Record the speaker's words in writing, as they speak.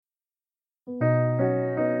This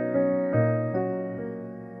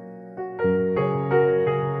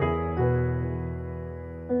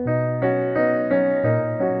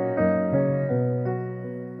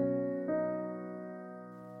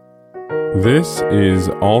is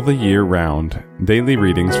All the Year Round Daily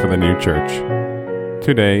Readings for the New Church.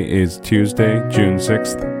 Today is Tuesday, June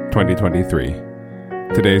 6th,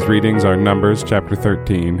 2023. Today's readings are Numbers chapter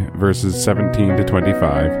 13, verses 17 to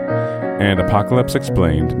 25, and Apocalypse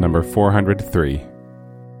Explained, number 403.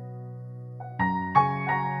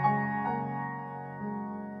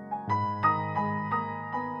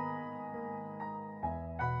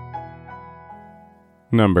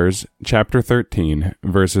 Numbers chapter 13,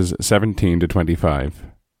 verses 17 to 25.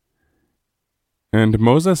 And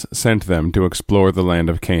Moses sent them to explore the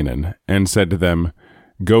land of Canaan, and said to them,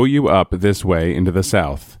 Go you up this way into the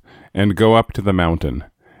south, and go up to the mountain,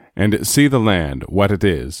 and see the land, what it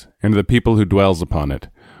is, and the people who dwells upon it,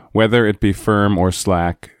 whether it be firm or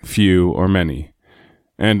slack, few or many,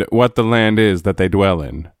 and what the land is that they dwell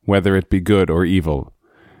in, whether it be good or evil,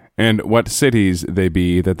 and what cities they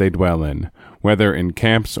be that they dwell in, whether in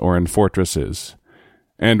camps or in fortresses,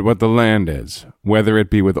 and what the land is, whether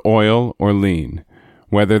it be with oil or lean,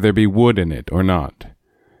 whether there be wood in it or not.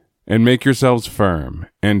 And make yourselves firm,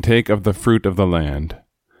 and take of the fruit of the land.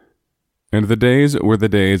 And the days were the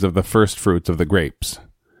days of the first fruits of the grapes.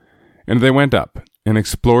 And they went up, and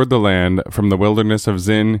explored the land from the wilderness of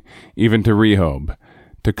Zin even to Rehob,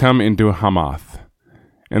 to come into Hamath.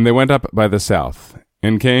 And they went up by the south,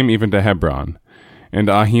 and came even to Hebron, and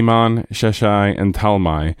Ahiman, Sheshai, and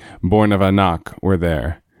Talmai, born of Anak, were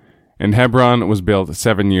there. And Hebron was built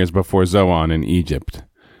 7 years before Zoan in Egypt.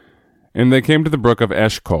 And they came to the brook of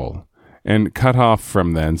Eshcol, and cut off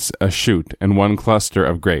from thence a shoot and one cluster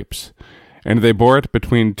of grapes. And they bore it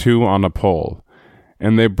between two on a pole.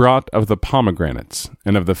 And they brought of the pomegranates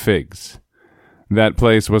and of the figs. That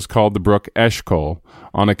place was called the brook Eshcol,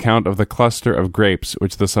 on account of the cluster of grapes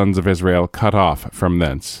which the sons of Israel cut off from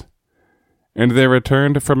thence. And they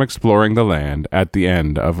returned from exploring the land at the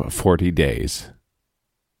end of 40 days.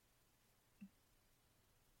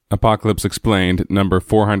 Apocalypse Explained, number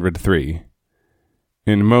 403.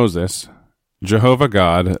 In Moses, Jehovah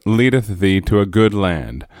God leadeth thee to a good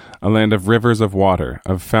land, a land of rivers of water,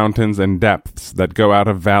 of fountains and depths that go out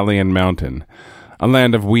of valley and mountain, a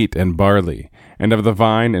land of wheat and barley, and of the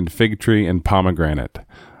vine and fig tree and pomegranate,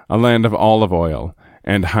 a land of olive oil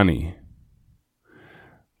and honey.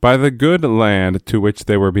 By the good land to which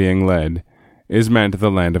they were being led is meant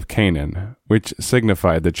the land of Canaan, which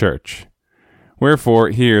signified the church. Wherefore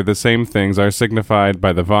here the same things are signified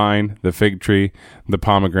by the vine, the fig tree, the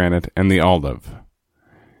pomegranate, and the olive.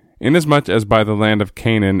 Inasmuch as by the land of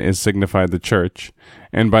Canaan is signified the church,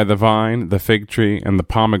 and by the vine, the fig tree, and the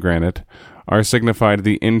pomegranate are signified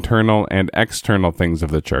the internal and external things of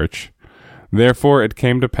the church, therefore it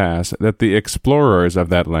came to pass that the explorers of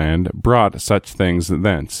that land brought such things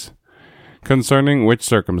thence. Concerning which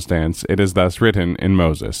circumstance it is thus written in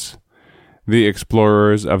Moses, The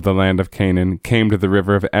explorers of the land of Canaan came to the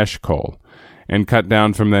river of Eshcol, and cut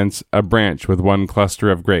down from thence a branch with one cluster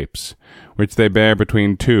of grapes, which they bare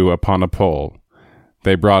between two upon a pole.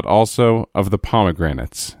 They brought also of the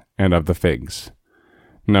pomegranates and of the figs.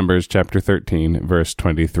 Numbers chapter 13, verse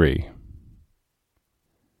 23.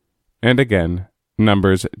 And again,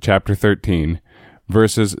 Numbers chapter 13,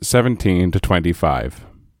 verses 17 to 25.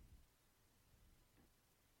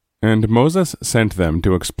 And Moses sent them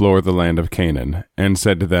to explore the land of Canaan, and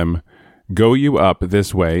said to them, Go you up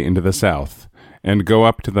this way into the south, and go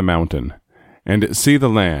up to the mountain, and see the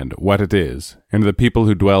land, what it is, and the people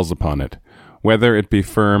who dwells upon it, whether it be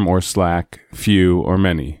firm or slack, few or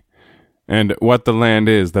many, and what the land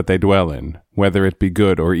is that they dwell in, whether it be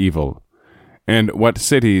good or evil, and what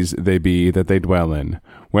cities they be that they dwell in,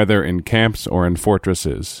 whether in camps or in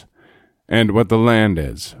fortresses, and what the land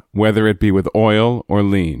is, whether it be with oil or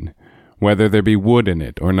lean, whether there be wood in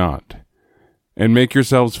it or not. And make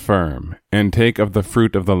yourselves firm, and take of the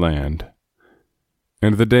fruit of the land.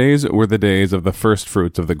 And the days were the days of the first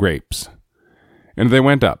fruits of the grapes. And they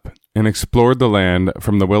went up, and explored the land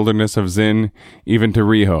from the wilderness of Zin even to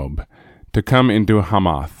Rehob, to come into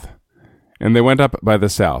Hamath. And they went up by the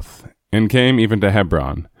south, and came even to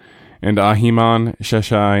Hebron, and Ahiman,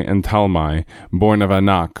 Sheshai, and Talmai, born of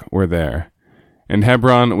Anak, were there. And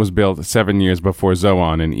Hebron was built 7 years before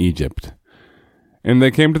Zoan in Egypt. And they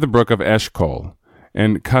came to the brook of Eshcol,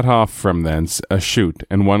 and cut off from thence a shoot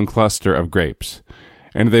and one cluster of grapes,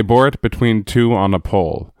 and they bore it between two on a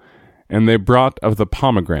pole, and they brought of the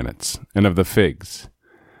pomegranates and of the figs.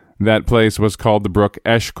 That place was called the brook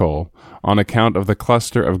Eshcol, on account of the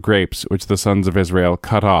cluster of grapes which the sons of Israel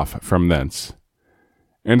cut off from thence.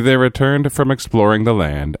 And they returned from exploring the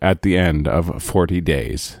land at the end of 40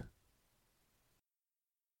 days.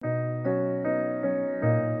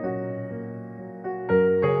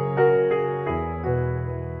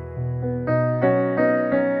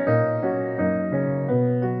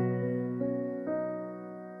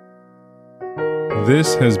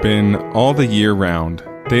 This has been All the Year Round,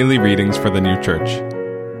 Daily Readings for the New Church.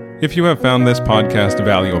 If you have found this podcast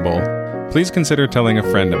valuable, please consider telling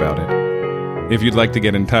a friend about it. If you'd like to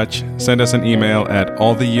get in touch, send us an email at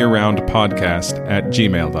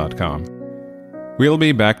alltheyearroundpodcast@gmail.com. We'll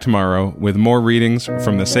be back tomorrow with more readings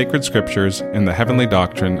from the sacred scriptures and the heavenly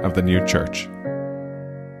doctrine of the New Church.